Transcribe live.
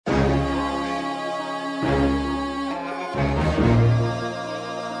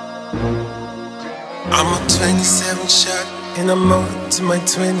I'm a 27 shot and I'm on to my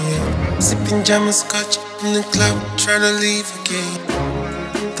 20th. Sipping German scotch in the club, trying to leave again.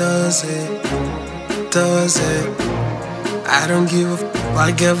 Does it? I don't give a f,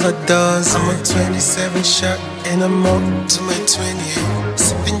 whatever does. I'm a 27 shot and I'm on to my 20th.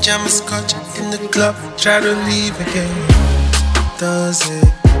 Sipping German scotch in the club, try to leave again. Does it?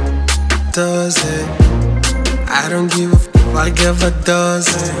 I don't give a f, whatever does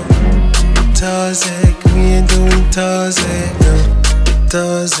it. Does it? We ain't doing does it, no.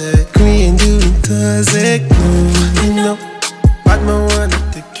 Does it? We ain't doing does it, no. You know, Batman wanna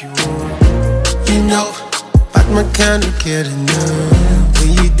take you home. You know, Batman can't get enough. When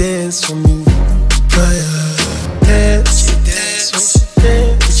you dance for me, fire. Dance, when she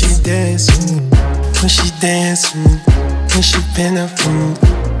dance for me. When she dance for me, when she bend up for me,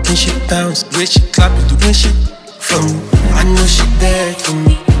 when she bounce, when she clap it, when she for me. I know she there for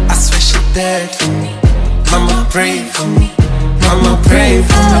me, I swear she there for me. Mama pray for me, mama pray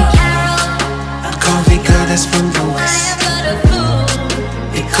for me. Coffee girl that's from the west,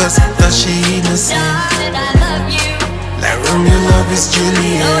 because I thought she innocent. Like Romeo love is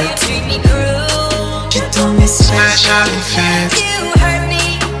Juliet. She told me smash all the fast.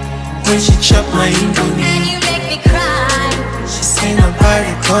 When she chop my indomie, she say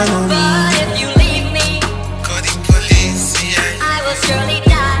nobody call on me. Call the police, yeah. I will surely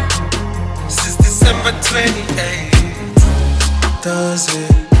die. Since December 28th. Does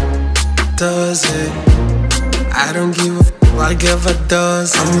it? I don't give a f, whatever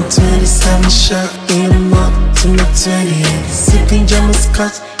does. I'm a 27 shot in a month to my 28th. Sipping German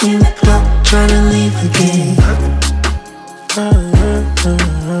scotch in the club, trying to leave again.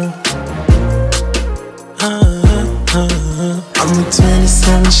 I'm a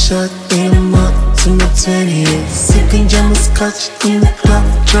 27 shot in a month to my 28th. Sipping German scotch in the club,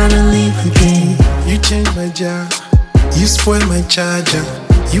 trying to leave again. You changed my job, you spoiled my charger,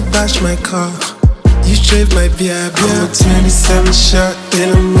 you bashed my car, you shaved my beard. I'm a 27 shot in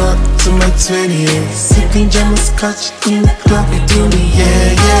a month to my 28th. Sipping German scotch in the club, you do me,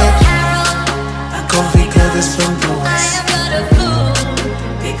 yeah. Coffee girl that's from the west,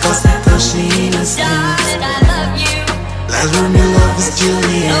 because I thought she innocent. Like Romeo love is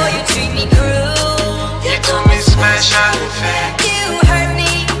Juliet. You treat me cruel. You told me smash all the facts. You hurt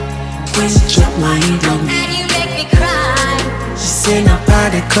me. When she chop my indomie, And you make me cry. she say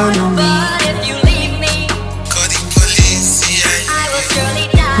nobody call on me. But if you leave me, Call the police, yeah. I will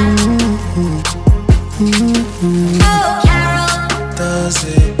surely die. Oh, Carol, Does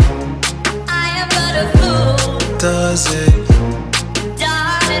it? I am but a fool. Does it?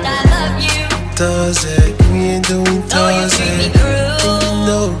 Darling, I love you. Does it? We ain't doing Oh, you does treat me it? cruel.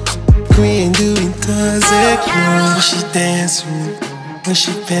 No, we ain't doing does it? Carol. When she dance for me, when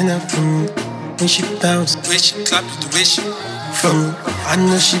she bend up for me, when she bounce, when she clap it, the way she for me. I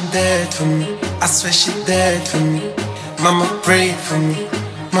know she dead for me, I swear she dead for me. Mama pray for me,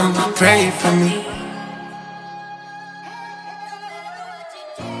 mama pray for me.